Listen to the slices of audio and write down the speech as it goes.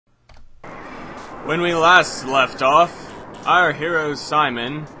When we last left off, our hero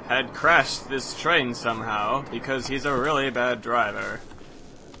Simon had crashed this train somehow because he's a really bad driver.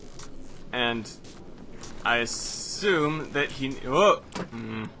 And I assume that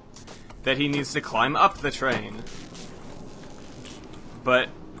that he needs to climb up the train. But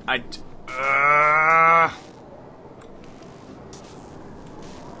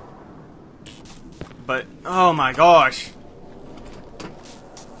but oh my gosh.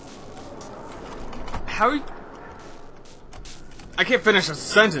 How I can't finish a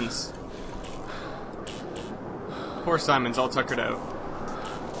sentence. Poor Simon's all tuckered out.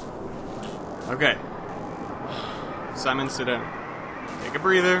 Okay. Simon, sit down. Take a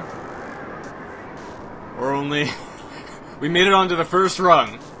breather. We're only... we made it onto the first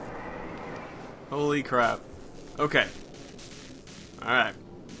rung. Holy crap. Okay. Alright.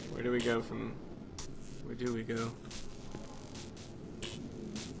 Where do we go from... where do we go?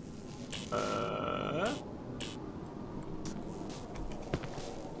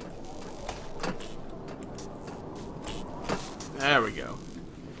 There we go.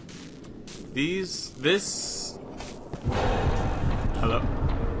 This... Hello?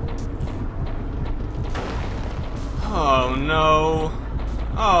 Oh no.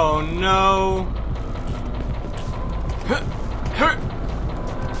 Oh no.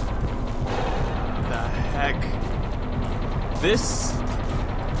 The heck? This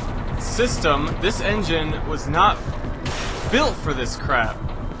system, this engine was not built for this crap.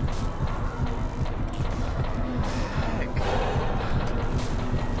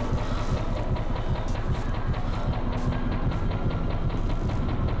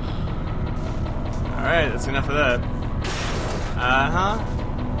 Alright, that's enough of that. Uh-huh.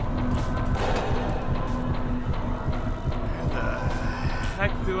 Where the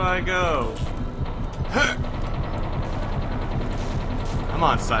heck do I go? Come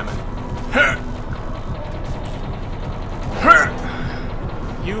on, Simon.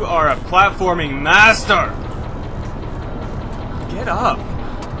 You are a platforming master! Get up!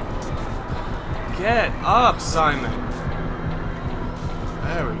 Get up, Simon!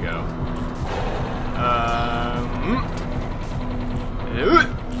 There we go.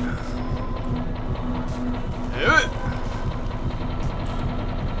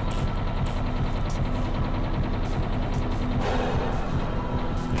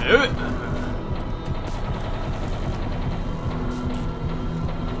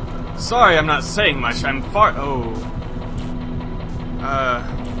 Sorry, I'm not saying much. I'm far. Oh.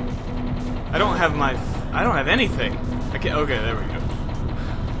 I don't have anything. I can't. Okay, there we go.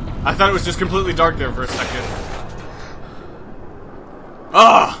 I thought it was just completely dark there for a second.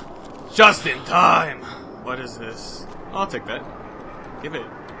 Ah! Just in time! What is this? I'll take that. Give it.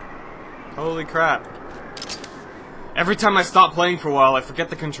 Holy crap. Every time I stop playing for a while, I forget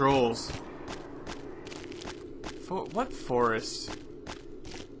the controls. What forest?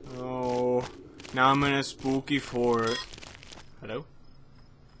 Oh, now I'm in a spooky forest. Hello?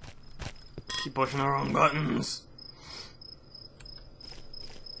 Keep pushing the wrong buttons.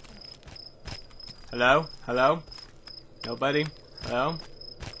 Hello? Hello? Nobody? Hello?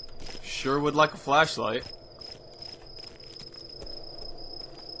 Sure would like a flashlight.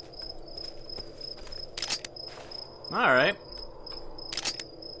 Alright.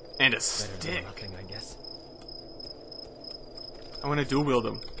 And a stick. Nothing, I guess. I want to dual wield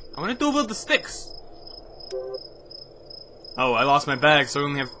them. I want to dual wield the sticks! Oh, I lost my bag, so I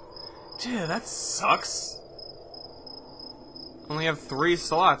only have... Dude, that sucks. Only have 3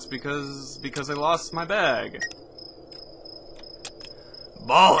 slots because I lost my bag.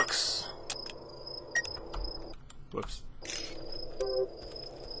 Bollocks! Whoops.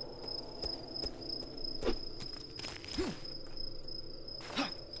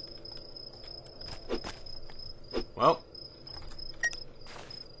 Well.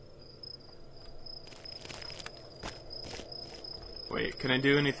 Wait, can I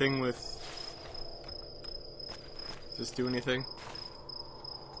do anything with... Does this do anything?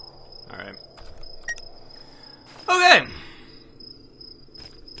 Alright. Okay!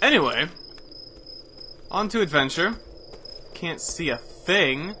 Anyway. On to adventure. Can't see a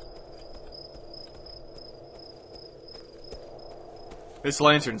thing. This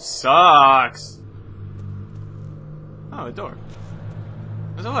lantern sucks. Oh, a door.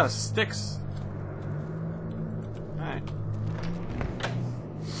 There's a lot of sticks. Alright.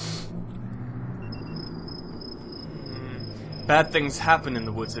 Bad things happen in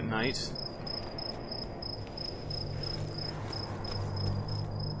the woods at night.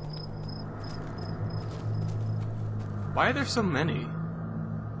 Why are there so many?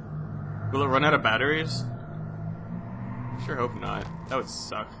 Will it run out of batteries? Sure hope not. That would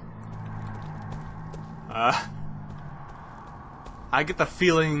suck. I get the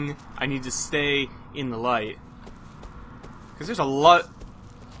feeling I need to stay in the light. Because there's a lot...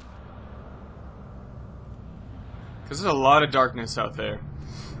 Because there's a lot of darkness out there.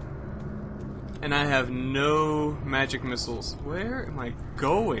 And I have no magic missiles. Where am I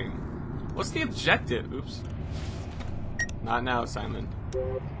going? What's the objective? Oops. Not now, Simon.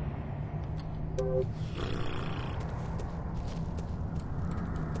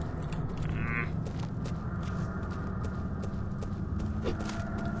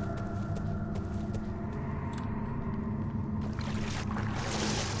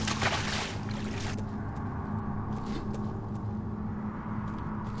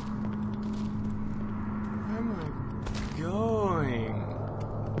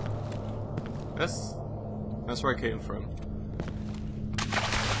 That's where I came from.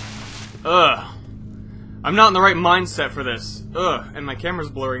 Ugh. I'm not in the right mindset for this. Ugh. And my camera's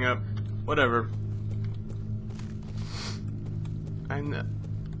blurring up. Whatever.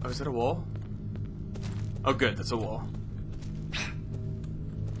 Oh, is that a wall? Oh, good. That's a wall.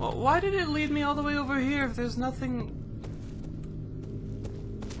 Well, why did it lead me all the way over here if there's nothing...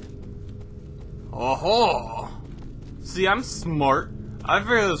 Oh-ho! See, I'm smart. I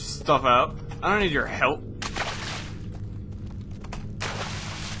figured this stuff out. I don't need your help.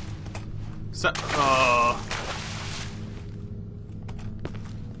 So, I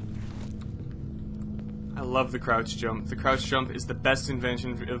love the crouch jump. The crouch jump is the best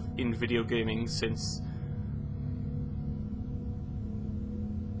invention in video gaming since...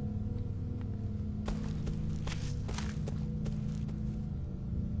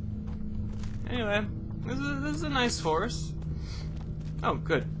 Anyway, this is a nice forest. Oh,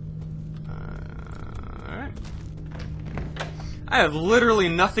 good. Alright. I have literally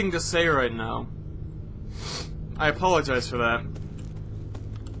nothing to say right now. I apologize for that.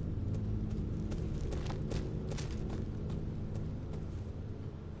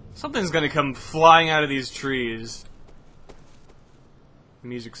 Something's gonna come flying out of these trees. The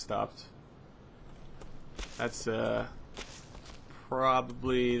music stopped. That's,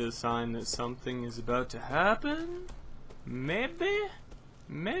 probably the sign that something is about to happen? Maybe?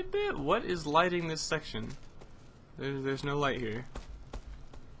 Maybe? What is lighting this section? There's no light here.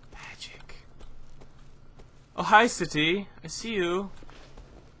 Magic. Oh, hi, City. I see you.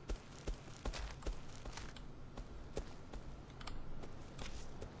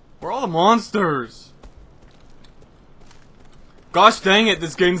 Where are all the monsters? Gosh dang it,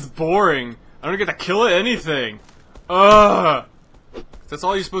 this game's boring. I don't get to kill anything. Ugh. That's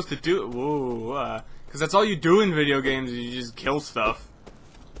all you're supposed to do. Whoa. Because that's all you do in video games is you just kill stuff.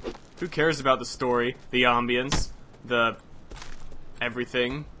 Who cares about the story, the ambience, the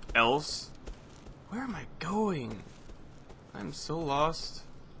everything else? Where am I going? I'm so lost.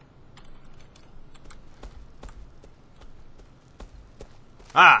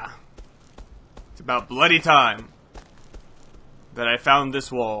 Ah! It's about bloody time that I found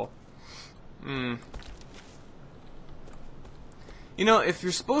this wall. You know, if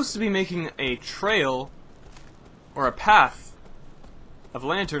you're supposed to be making a trail or a path of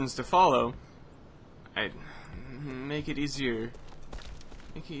lanterns to follow, I'd make it easier.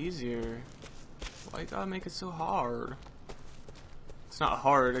 Make it easier. Why you gotta make it so hard? It's not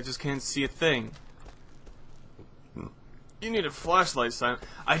hard, I just can't see a thing. You need a flashlight, Simon.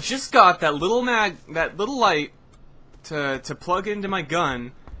 I just got that little light to plug into my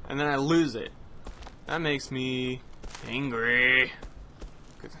gun, and then I lose it. That makes me angry.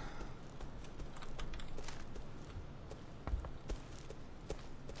 Good.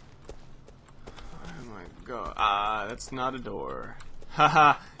 Oh my god. Ah, that's not a door.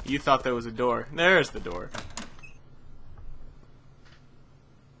 Haha, you thought that was a door. There's the door.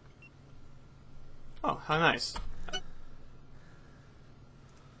 Oh, how nice.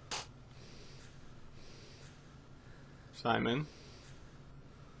 Simon.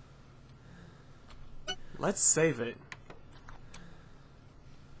 Let's save it.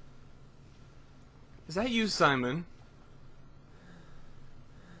 Is that you, Simon?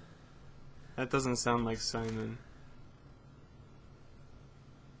 That doesn't sound like Simon.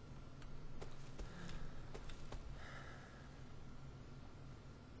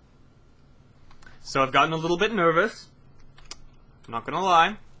 So I've gotten a little bit nervous. I'm not gonna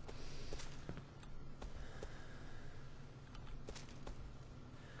lie.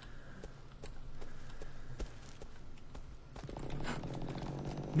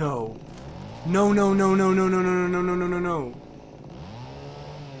 No. No, no, no, no, no, no, no, no, no, no, no, no.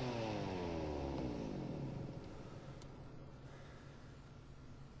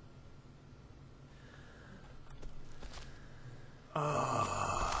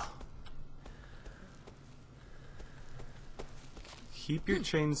 Keep your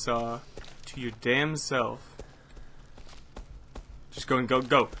chainsaw to your damn self. Just go and go,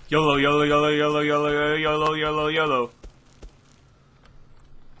 go. YOLO, YOLO, YOLO, YOLO, YOLO, YOLO, YOLO, YOLO.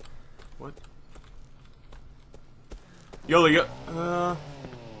 What? YOLO, YOLO.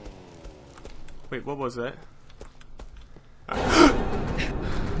 Wait, what was that? I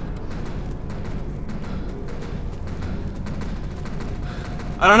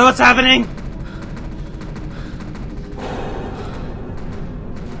don't know what's happening!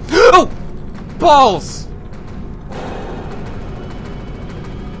 Oh! Balls!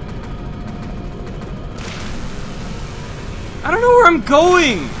 I don't know where I'm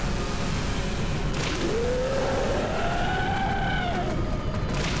going!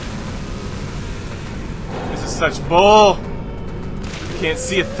 This is such bull! I can't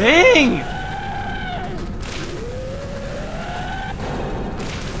see a thing!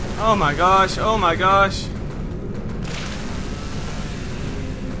 Oh my gosh, oh my gosh.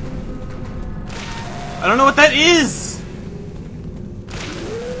 I don't know what that is!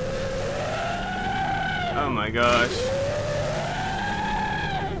 Oh my gosh.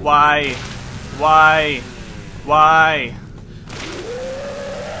 Why? Why? Why?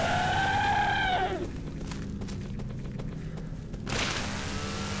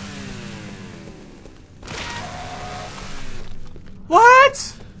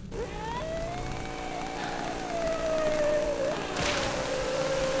 What?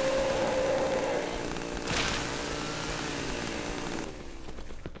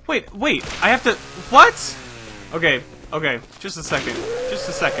 Wait, I have to... What? Okay, okay, just a second. Just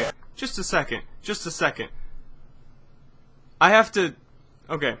a second. Just a second. Just a second. I have to...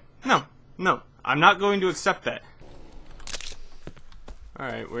 Okay, no, no. I'm not going to accept that.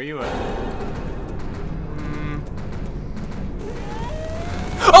 Alright, where you at?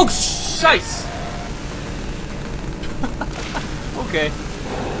 Oh, shice! Okay.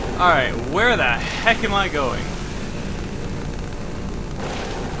 Alright, where the heck am I going?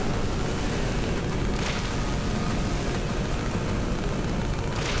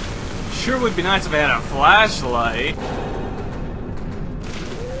 Sure would be nice if I had a flashlight.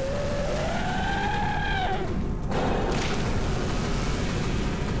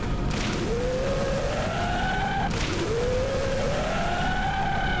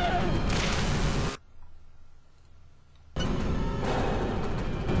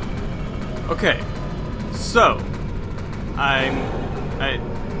 Okay, so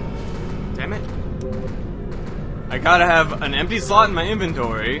damn it. I gotta have an empty slot in my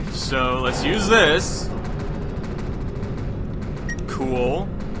inventory, so let's use this. Cool.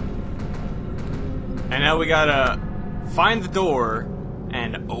 And now we gotta find the door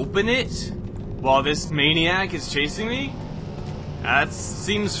and open it while this maniac is chasing me? That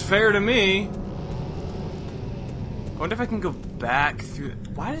seems fair to me. I wonder if I can go back through...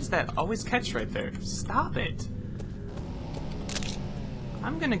 Why does that always catch right there? Stop it.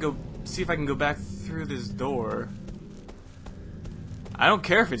 I'm gonna go see if I can go back through this door. I don't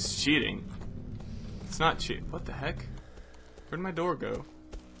care if it's cheating. It's not cheat. What the heck? Where'd my door go?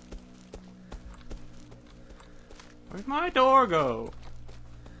 Where'd my door go?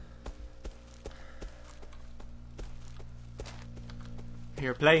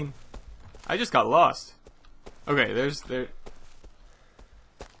 Here, plane. I just got lost. Okay, there's there.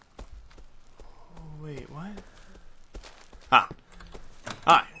 Oh, wait, what? Ah.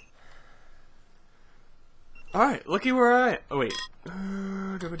 Hi. Alright, looky where I... Oh, wait.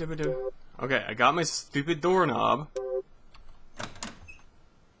 Okay, I got my stupid doorknob.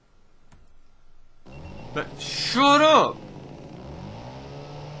 But shut up!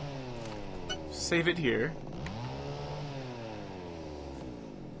 Save it here.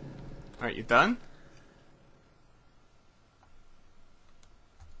 Alright, you done?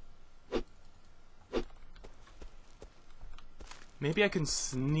 Maybe I can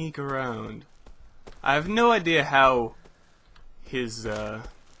sneak around. I have no idea how his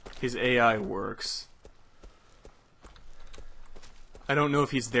AI works. I don't know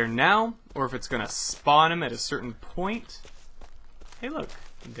if he's there now, or if it's gonna spawn him at a certain point. Hey look,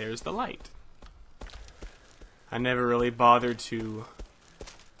 there's the light. I never really bothered to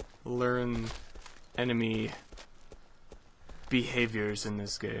learn enemy behaviors in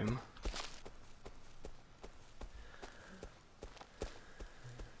this game.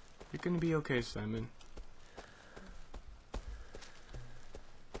 You're gonna be okay, Simon.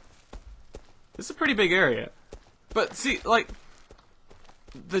 This is a pretty big area. But see, like,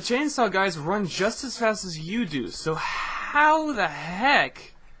 the chainsaw guys run just as fast as you do, so how the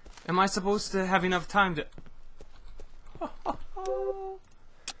heck am I supposed to have enough time to...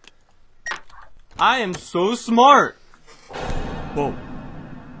 I am so smart! Whoa.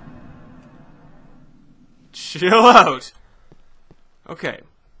 Chill out. Okay.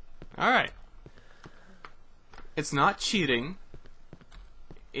 Alright. It's not cheating.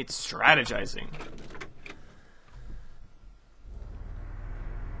 It's strategizing.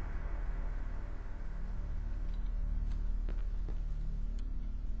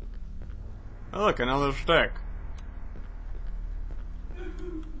 Oh, look, another stick.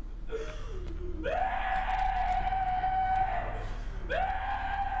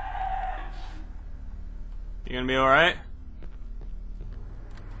 You gonna be alright?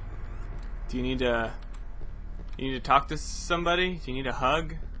 Do you need to... You need to talk to somebody? Do you need a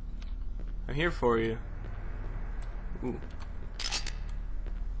hug? I'm here for you. Ooh.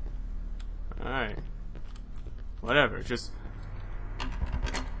 Alright. Whatever, just...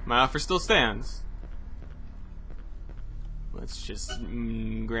 My offer still stands. Let's just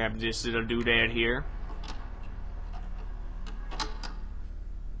grab this little doodad here.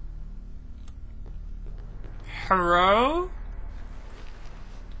 Hello?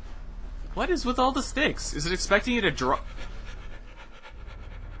 What is with all the sticks? Is it expecting you to drop?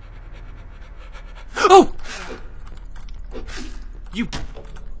 Oh! You...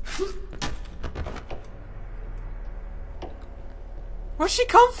 Where'd she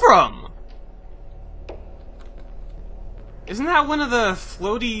come from? Isn't that one of the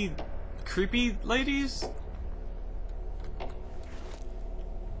floaty, creepy ladies?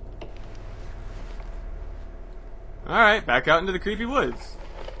 Alright, back out into the creepy woods.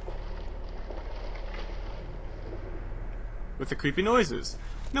 With the creepy noises.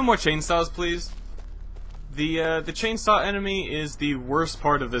 No more chainsaws, please. The chainsaw enemy is the worst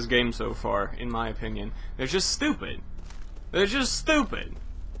part of this game so far, in my opinion. They're just stupid. They're just stupid.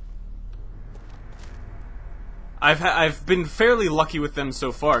 I've been fairly lucky with them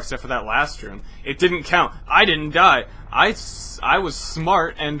so far, except for that last room. It didn't count. I didn't die. I was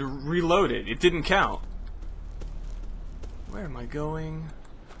smart and reloaded. It didn't count. Where am I going?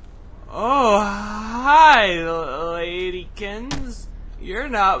 Oh, hi, ladykins. You're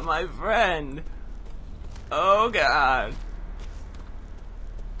not my friend. Oh, God.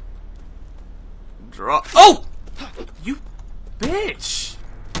 Drop. Oh! You bitch!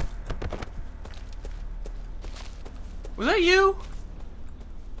 Was that you?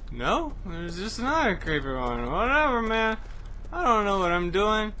 No? There's just another creeper one. Whatever, man. I don't know what I'm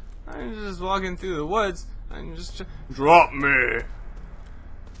doing. I'm just walking through the woods. I'm just... Drop me!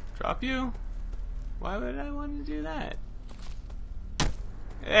 Drop you? Why would I want to do that?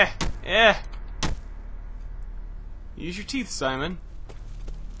 Use your teeth, Simon.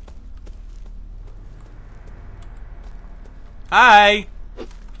 Hi!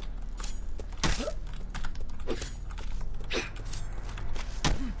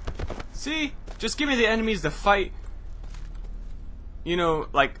 See? Just give me the enemies to fight, you know,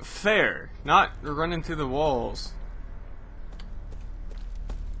 like, fair. Not running through the walls.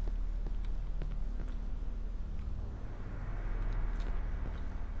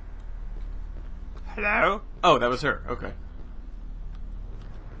 Hello? Oh, that was her. Okay.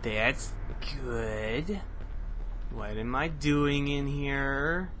 That's good. What am I doing in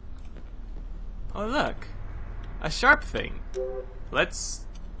here? Oh, look. A sharp thing. Let's...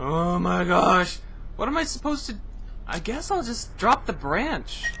 Oh my gosh. What am I supposed to... I guess I'll just drop the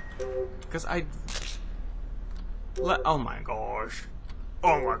branch. Because I... Oh my gosh.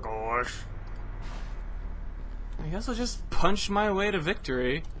 Oh my gosh. I guess I'll just punch my way to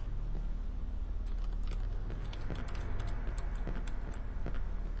victory.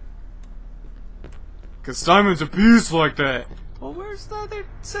 Cause Simon's a beast like that. Well, where's the other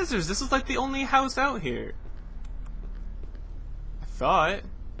scissors? This is like the only house out here. I thought.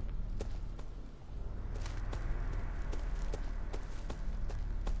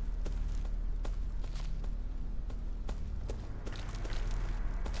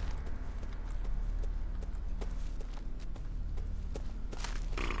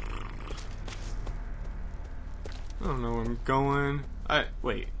 I don't know where I'm going.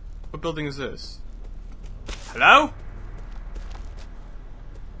 Wait. What building is this? Hello?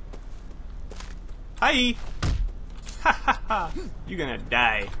 Hi! Ha ha ha! You're gonna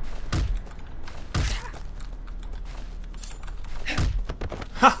die.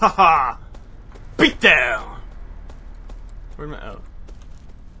 Ha ha ha! Beat down! Where'd my... Oh.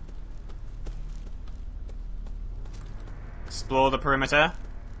 Explore the perimeter.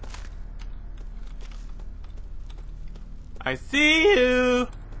 I see you!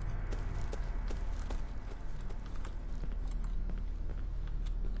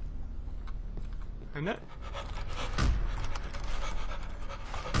 I'm not...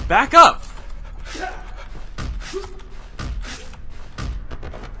 Back up!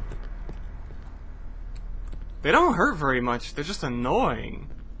 They don't hurt very much, they're just annoying.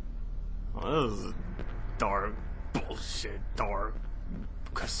 Well, this is dark bullshit, dark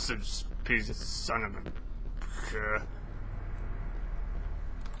piece of son of a...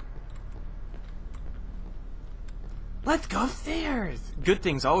 Let's go upstairs! Good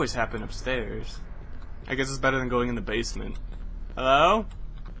things always happen upstairs. I guess it's better than going in the basement. Hello?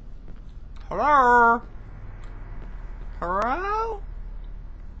 Hello? Hello?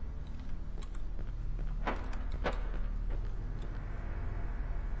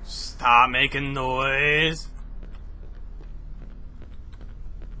 Stop making noise!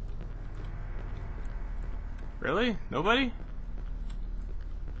 Really? Nobody?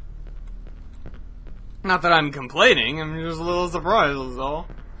 Not that I'm complaining, I'm just a little surprised, is all.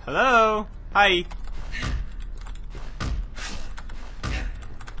 Hello? Hi.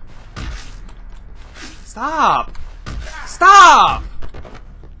 Stop! Stop!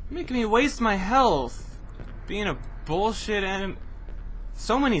 You're making me waste my health. Being a bullshit enemy.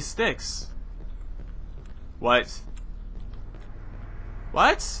 So many sticks. What?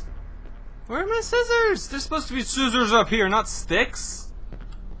 What? Where are my scissors? There's supposed to be scissors up here, not sticks.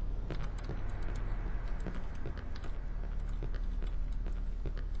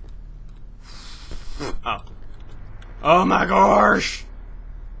 Oh. Oh my gosh!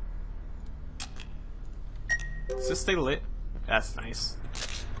 Does this stay lit? That's nice.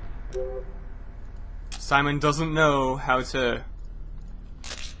 Simon doesn't know how to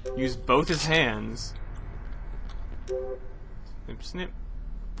use both his hands. Snip, snip.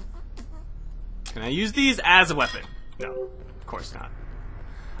 Can I use these as a weapon? No, of course not.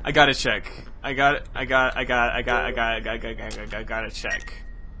 I gotta check. I gotta check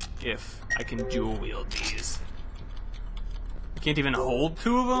if I can dual wield these. I can't even hold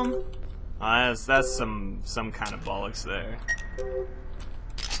two of them? That's some kind of bollocks there.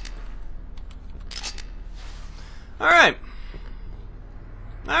 Alright.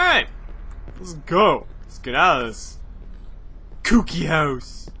 Alright. Let's go. Let's get out of this kooky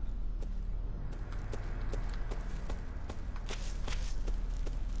house.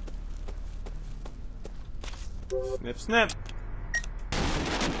 Snip, snip.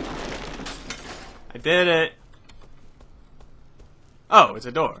 I did it. Oh, it's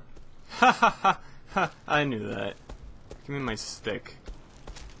a door. Ha ha ha ha. I knew that. Give me my stick.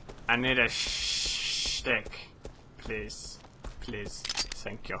 I need a stick. Please. Please.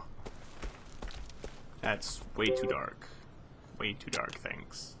 Thank you. That's way too dark. Way too dark,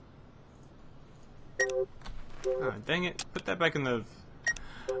 thanks. Oh, dang it. Put that back in the...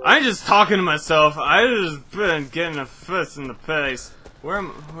 I'm just talking to myself. I just been getting a fist in the face.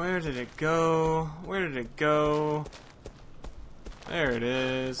 Where did it go? Where did it go? There it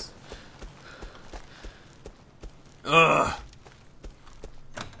is. Ugh.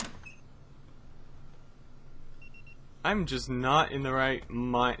 I'm just not in the right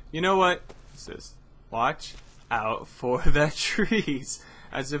mind. You know what? What's this? Watch out for the trees.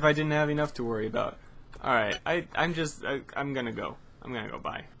 As if I didn't have enough to worry about. Alright, I'm gonna go. I'm gonna go.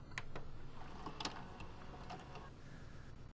 Bye.